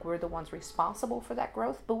don't think we're the ones responsible for that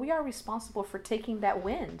growth, but we are responsible for taking that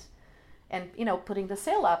wind and, putting the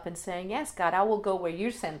sail up and saying, yes, God, I will go where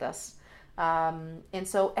you send us. And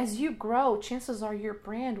so as you grow, chances are your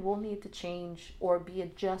brand will need to change or be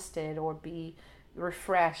adjusted or be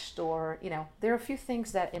refreshed, or there are a few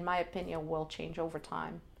things that in my opinion will change over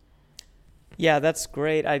time. Yeah, that's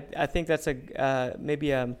great. I think that's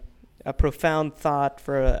maybe a profound thought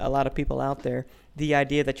for a lot of people out there, the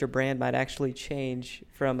idea that your brand might actually change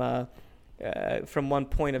from one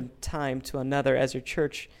point of time to another as your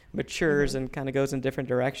church matures and kind of goes in different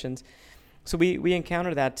directions. So we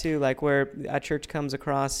encounter that too, like where a church comes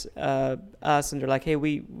across us and they're like, hey,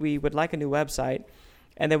 we would like a new website.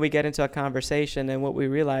 And then we get into a conversation, and what we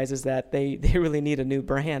realize is that they really need a new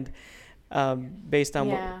brand based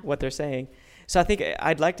on what they're saying. So I think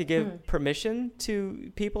I'd like to give permission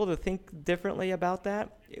to people to think differently about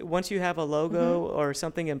that. Once you have a logo or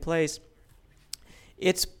something in place,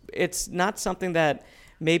 it's not something that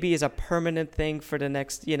maybe is a permanent thing for the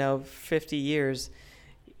next 50 years.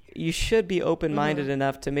 you should be open-minded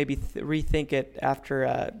enough to maybe rethink it after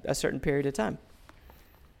a certain period of time.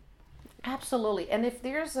 Absolutely. And if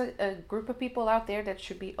there's a group of people out there that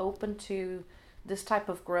should be open to this type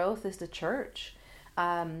of growth, is the church.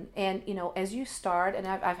 And as you start, and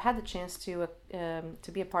I've had the chance to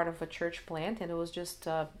be a part of a church plant, and it was just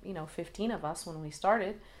 15 of us when we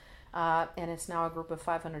started, and it's now a group of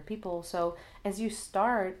 500 people. So as you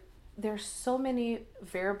start, there's so many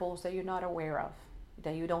variables that you're not aware of,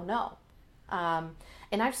 that you don't know.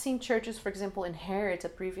 And I've seen churches, for example, inherit a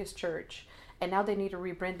previous church, and now they need to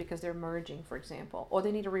rebrand because they're merging, for example, or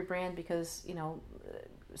they need to rebrand because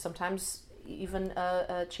sometimes even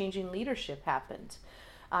a changing leadership happened.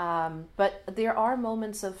 But there are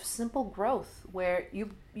moments of simple growth where you're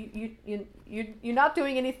not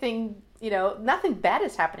doing anything, nothing bad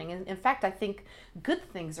is happening. In fact, I think good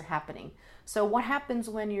things are happening. So what happens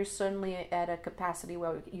when you're suddenly at a capacity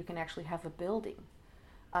where you can actually have a building,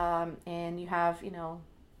 and you have, you're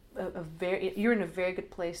in a very good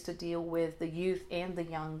place to deal with the youth and the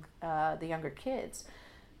younger kids.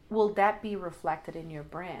 Will that be reflected in your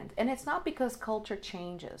brand? And it's not because culture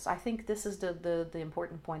changes. I think this is the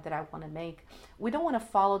important point that I want to make. We don't want to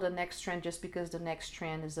follow the next trend just because the next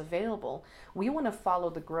trend is available. We want to follow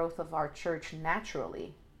the growth of our church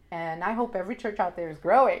naturally. And I hope every church out there is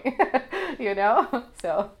growing,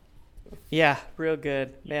 so. Yeah, real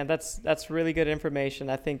good, man. That's really good information.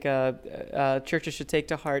 I think churches should take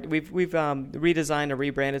to heart. We've redesigned or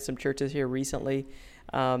rebranded some churches here recently,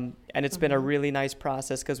 and it's been a really nice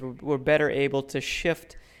process because we're better able to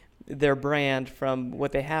shift their brand from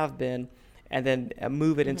what they have been, and then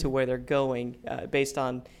move it into where they're going based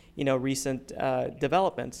on recent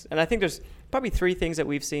developments. And I think there's probably three things that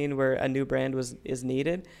we've seen where a new brand is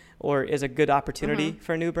needed or is a good opportunity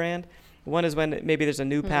for a new brand. One is when maybe there's a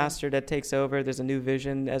new pastor that takes over. There's a new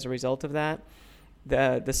vision as a result of that.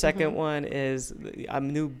 The second one is a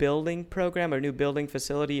new building program or new building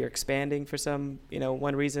facility or expanding for some,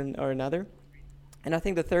 one reason or another. And I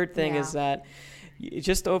think the third thing is that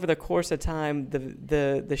just over the course of time,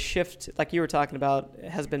 the shift, like you were talking about,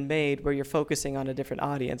 has been made where you're focusing on a different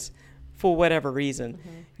audience for whatever reason.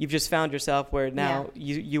 You've just found yourself where now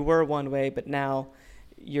you were one way, but now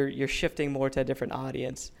you're shifting more to a different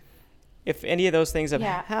audience. If any of those things have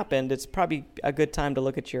happened, it's probably a good time to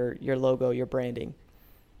look at your logo, your branding.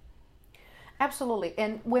 Absolutely.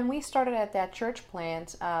 And when we started at that church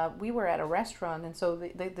plant, we were at a restaurant, and so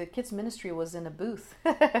the kids ministry was in a booth.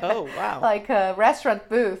 Oh, wow. Like a restaurant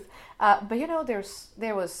booth. But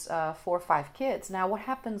there was 4 or 5 kids. Now, what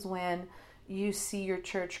happens when you see your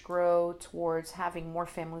church grow towards having more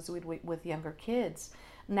families with younger kids?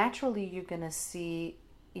 Naturally, you're going to see,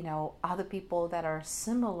 other people that are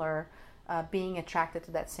similar being attracted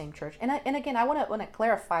to that same church. And again, I want to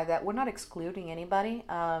clarify that we're not excluding anybody.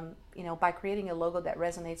 By creating a logo that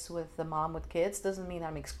resonates with the mom with kids doesn't mean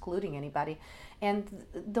I'm excluding anybody. And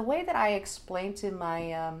the way that I explain to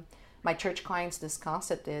my church clients this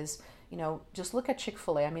concept is, just look at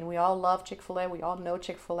Chick-fil-A. I mean, we all love Chick-fil-A. We all know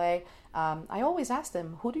Chick-fil-A. I always ask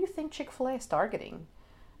them, who do you think Chick-fil-A is targeting?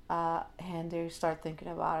 And they start thinking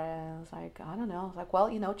about it, and I was like, I don't know. I was like,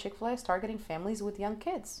 well, Chick-fil-A is targeting families with young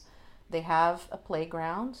kids. They have a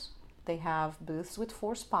playground. They have booths with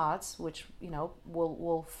 4 spots, which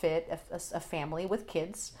will fit a family with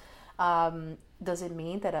kids. Does it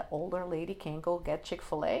mean that an older lady can't go get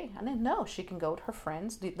Chick-fil-A? I mean, no, she can go with her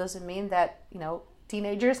friends. Does it mean that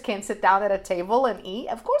teenagers can't sit down at a table and eat?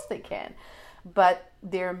 Of course they can, but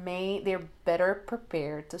they're better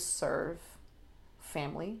prepared to serve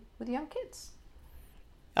family with young kids.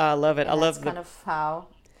 I love it.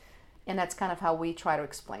 And that's kind of how we try to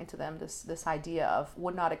explain to them this idea of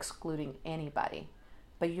we're not excluding anybody,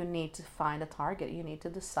 but you need to find a target. You need to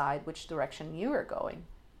decide which direction you are going.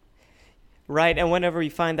 Right, and whenever you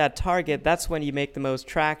find that target, that's when you make the most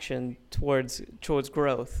traction towards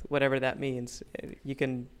growth, whatever that means.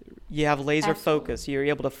 You have laser focus. You're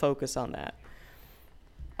able to focus on that.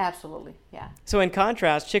 Absolutely, yeah. So in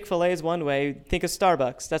contrast, Chick-fil-A is one way. Think of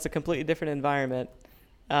Starbucks. That's a completely different environment.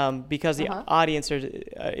 Because the audience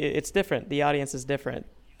it's different. The audience is different.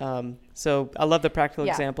 So I love the practical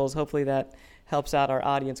examples. Hopefully that helps out our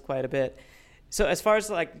audience quite a bit. So as far as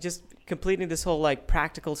just completing this whole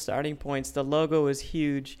practical starting points, the logo is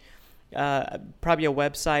huge. Probably a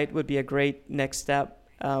website would be a great next step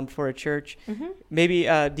for a church. Maybe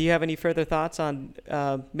do you have any further thoughts on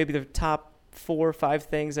maybe the top 4 or 5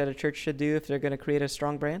 things that a church should do if they're going to create a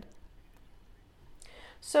strong brand?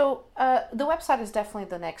 So the website is definitely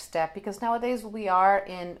the next step, because nowadays we are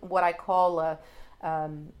in what I call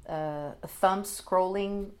a thumb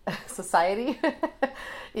scrolling society.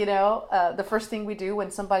 The first thing we do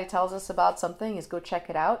when somebody tells us about something is go check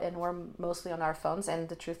it out, and we're mostly on our phones. And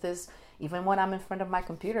the truth is, even when I'm in front of my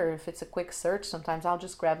computer, if it's a quick search, sometimes I'll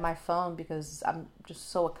just grab my phone because I'm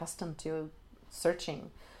just so accustomed to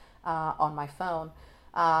searching on my phone.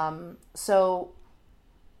 So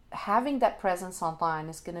having that presence online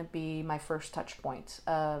is going to be my first touch point,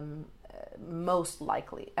 most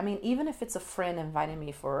likely. I mean, even if it's a friend inviting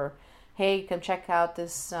me for, hey, come check out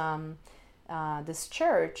this this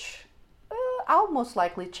church, I'll most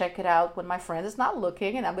likely check it out when my friend is not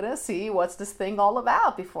looking, and I'm going to see what's this thing all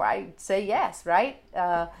about before I say yes, right?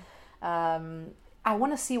 I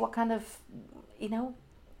want to see what kind of,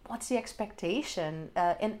 what's the expectation?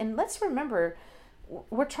 And let's remember,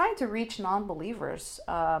 we're trying to reach non-believers.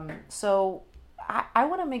 So I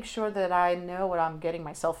want to make sure that I know what I'm getting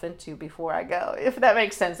myself into before I go, if that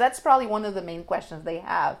makes sense. That's probably one of the main questions they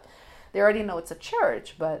have. They already know it's a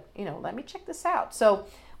church, but, let me check this out. So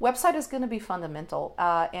website is going to be fundamental.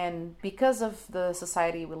 And because of the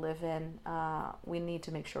society we live in, we need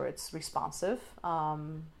to make sure it's responsive.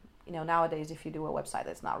 Nowadays, if you do a website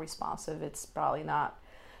that's not responsive, it's probably not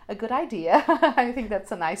a good idea. I think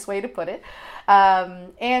that's a nice way to put it.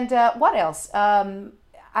 What else?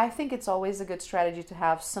 I think it's always a good strategy to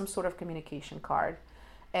have some sort of communication card.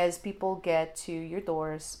 As people get to your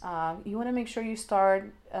doors, you want to make sure you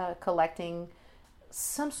start collecting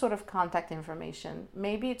some sort of contact information.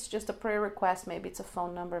 Maybe it's just a prayer request, maybe it's a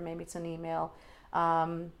phone number, maybe it's an email,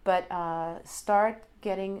 but start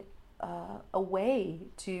getting a way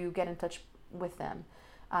to get in touch with them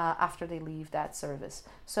after they leave that service.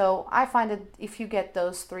 So I find that if you get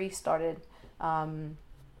those three started,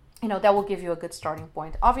 that will give you a good starting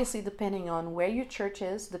point. Obviously, depending on where your church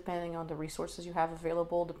is, depending on the resources you have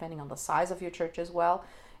available, depending on the size of your church as well,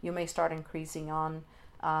 you may start increasing on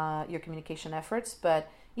your communication efforts. But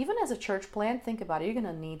even as a church plant, think about it. You're going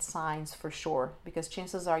to need signs for sure, because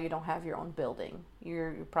chances are you don't have your own building.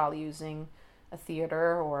 You're probably using a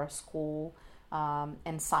theater or a school,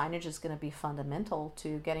 and signage is going to be fundamental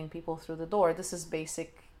to getting people through the door. This is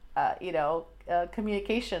basic,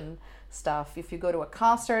 communication stuff. If you go to a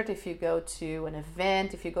concert, if you go to an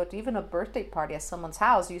event, if you go to even a birthday party at someone's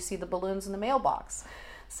house, you see the balloons in the mailbox.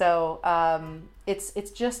 So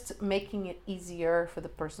it's just making it easier for the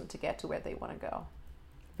person to get to where they want to go.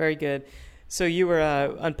 Very good. So you were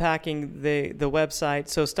unpacking the website.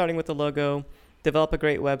 So starting with the logo, develop a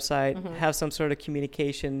great website, have some sort of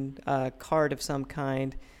communication card of some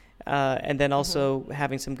kind, and then also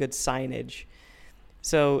having some good signage.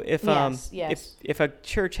 So if a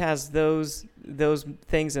church has those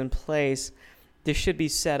things in place, this should be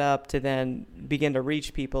set up to then begin to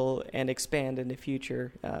reach people and expand in the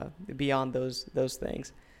future beyond those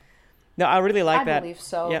things. No, I really like that. I believe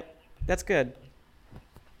so. Yep, that's good.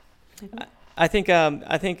 I think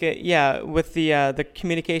with the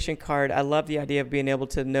communication card, I love the idea of being able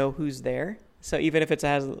to know who's there. So even if it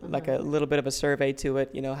has like a little bit of a survey to it,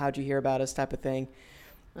 how'd you hear about us type of thing.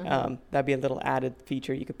 That'd be a little added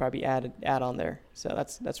feature you could probably add on there. So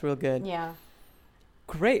that's real good. Yeah.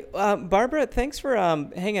 Great. Barbara, thanks for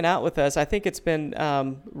hanging out with us. I think it's been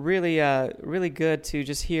really good to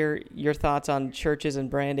just hear your thoughts on churches and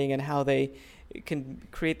branding and how they can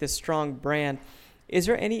create this strong brand. Is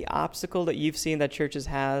there any obstacle that you've seen that churches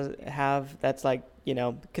have that's like,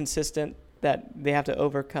 consistent that they have to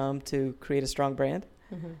overcome to create a strong brand?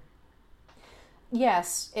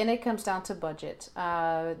 Yes, and it comes down to budget.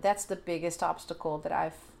 That's the biggest obstacle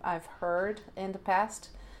that I've heard in the past.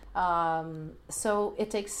 So it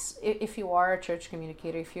takes, if you are a church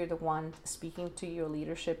communicator, if you're the one speaking to your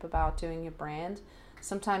leadership about doing your brand,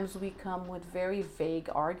 sometimes we come with very vague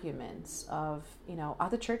arguments of,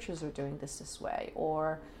 other churches are doing this way,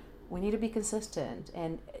 or we need to be consistent.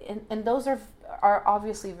 And those are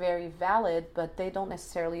obviously very valid, but they don't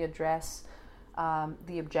necessarily address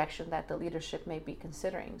the objection that the leadership may be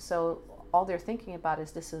considering. So all they're thinking about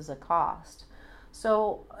is this is a cost.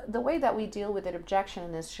 So the way that we deal with an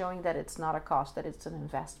objection is showing that it's not a cost, that it's an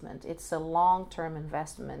investment. It's a long-term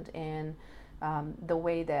investment in the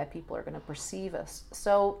way that people are going to perceive us.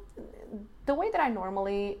 So the way that I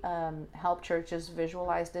normally help churches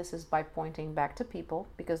visualize this is by pointing back to people,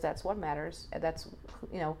 because that's what matters. That's,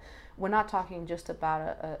 we're not talking just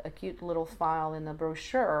about a cute little file in a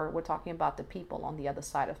brochure. We're talking about the people on the other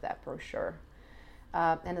side of that brochure.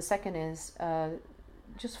 And the second is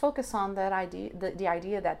just focus on that idea, the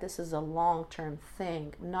idea that this is a long-term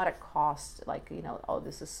thing, not a cost, like,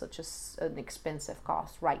 this is such an expensive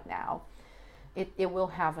cost right now. It will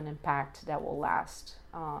have an impact that will last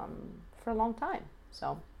for a long time.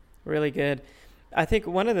 So really good. I think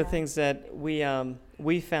one of the things that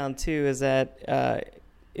we found too is that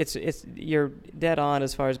it's you're dead on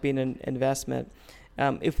as far as being an investment.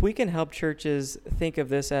 If we can help churches think of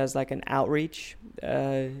this as like an outreach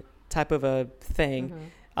type of a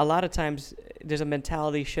thing, a lot of times there's a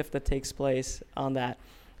mentality shift that takes place on that.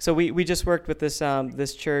 So we just worked with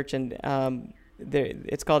this church, and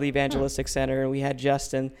it's called the Evangelistic Center, and we had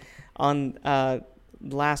Justin on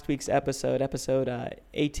last week's episode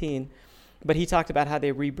 18. But he talked about how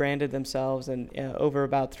they rebranded themselves, and over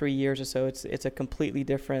about 3 years or so, it's a completely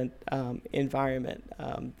different environment.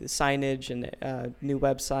 The signage and new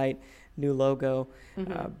website, new logo,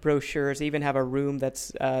 brochures. They even have a room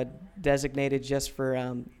that's designated just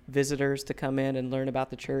for visitors to come in and learn about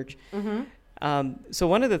the church. So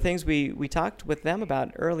one of the things we talked with them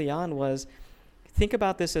about early on was think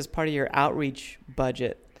about this as part of your outreach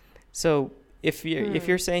budget. So if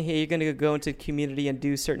you're saying, hey, you're going to go into the community and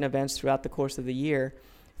do certain events throughout the course of the year,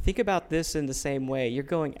 think about this in the same way. You're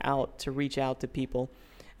going out to reach out to people.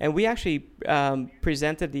 And we actually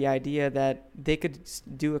presented the idea that they could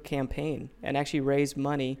do a campaign and actually raise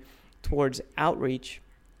money towards outreach,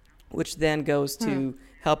 which then goes to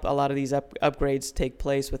help a lot of these upgrades take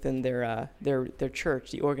place within their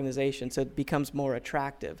church, the organization, so it becomes more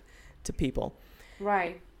attractive to people.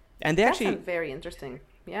 Right. And they That's very interesting.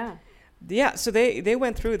 Yeah. Yeah, so they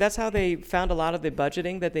went through, that's how they found a lot of the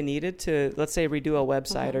budgeting that they needed to, let's say, redo a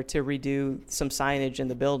website or to redo some signage in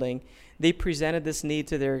the building. They presented this need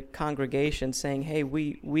to their congregation saying, hey,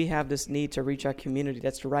 we have this need to reach our community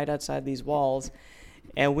that's right outside these walls,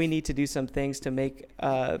 and we need to do some things to make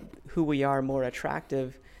who we are more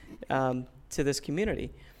attractive to this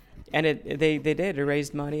community. And they did. It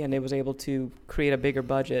raised money, and it was able to create a bigger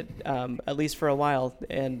budget, at least for a while.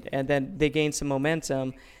 And then they gained some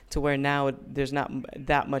momentum to where now there's not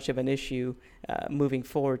that much of an issue moving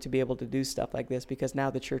forward to be able to do stuff like this, because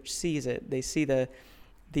now the church sees it. They see the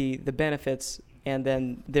benefits, and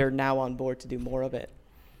then they're now on board to do more of it.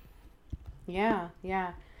 Yeah.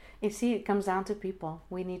 You see, it comes down to people.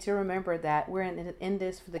 We need to remember that we're in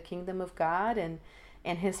this for the kingdom of God, and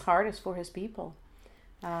His heart is for His people.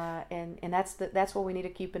 And that's what we need to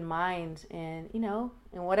keep in mind. And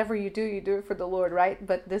and whatever you do it for the Lord, right?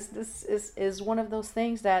 But this is one of those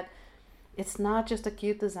things that it's not just a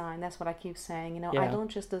cute design. That's what I keep saying. I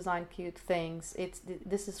don't just design cute things.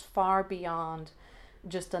 This is far beyond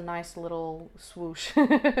just a nice little swoosh.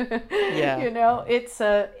 Yeah.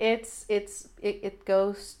 It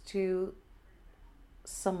goes to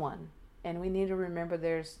someone, and we need to remember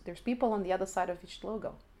there's people on the other side of each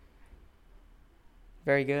logo.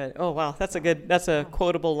 Very good. Oh, wow. That's a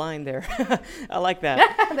quotable line there. I like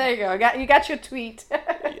that. There you go. You got your tweet.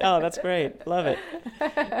 Oh, that's great. Love it.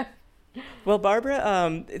 Well,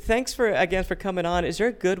 Barbara, thanks for coming on. Is there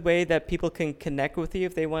a good way that people can connect with you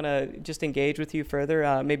if they want to just engage with you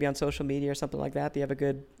further, maybe on social media or something like that? Do you have a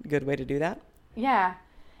good way to do that? Yeah,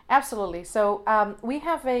 absolutely. So we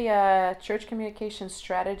have a Church Communication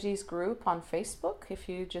Strategies group on Facebook. If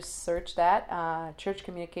you just search that, Church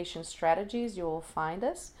Communication Strategies, you will find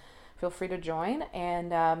us. Feel free to join. And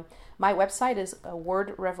my website is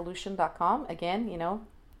wordrevolution.com. Again,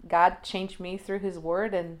 God changed me through His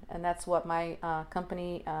Word, and that's what my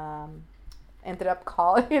company ended up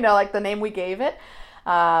calling, like the name we gave it.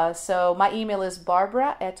 So my email is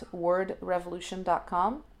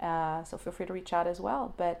barbara@wordrevolution.com. So feel free to reach out as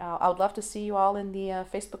well. But I would love to see you all in the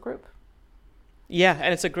Facebook group. Yeah,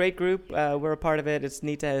 and it's a great group. We're a part of it. It's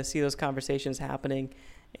neat to see those conversations happening.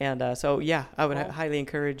 And so, yeah, I would highly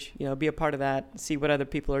encourage, be a part of that, see what other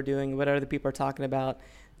people are doing, what other people are talking about,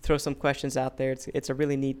 throw some questions out there. It's a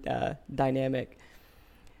really neat dynamic.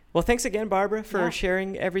 Well, thanks again, Barbara, for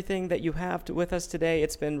sharing everything that you have with us today.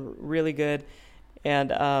 It's been really good.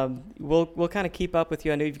 And we'll kind of keep up with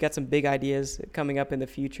you. I know you've got some big ideas coming up in the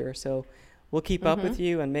future, so we'll keep up with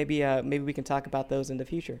you, and maybe we can talk about those in the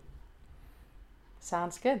future.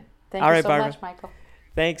 Sounds good. Thank you so much, Michael.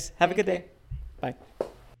 Thanks. Have a good day. Bye. I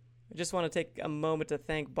just want to take a moment to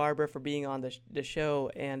thank Barbara for being on the show,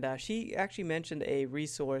 and she actually mentioned a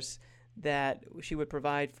resource that she would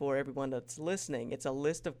provide for everyone that's listening. It's a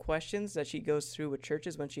list of questions that she goes through with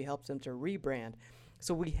churches when she helps them to rebrand.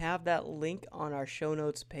 So we have that link on our show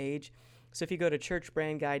notes page. So if you go to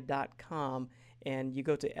churchbrandguide.com and you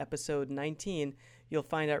go to episode 19, you'll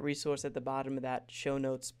find that resource at the bottom of that show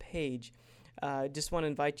notes page. Just want to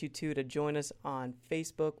invite you to join us on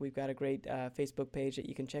Facebook. We've got a great Facebook page that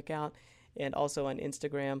you can check out, and also on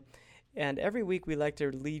Instagram. And every week we like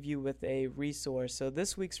to leave you with a resource. So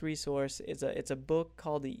this week's resource is it's a book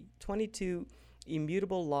called The 22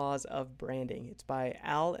 Immutable Laws of Branding. It's by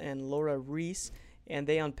Al and Laura Reese, and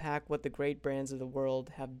they unpack what the great brands of the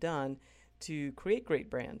world have done to create great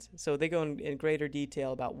brands. So they go in greater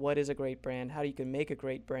detail about what is a great brand, how you can make a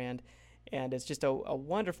great brand, and it's just a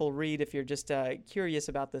wonderful read if you're just curious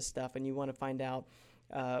about this stuff and you want to find out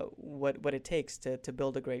what it takes to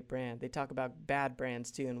build a great brand. They talk about bad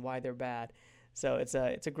brands too and why they're bad. So it's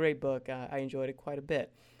a great book. I enjoyed it quite a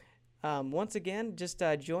bit. Once again, just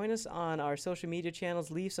join us on our social media channels.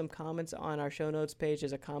 Leave some comments on our show notes page.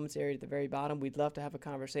 There's a comments area at the very bottom. We'd love to have a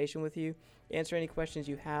conversation with you, answer any questions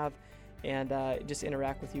you have, and just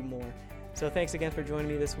interact with you more. So thanks again for joining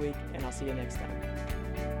me this week, and I'll see you next time.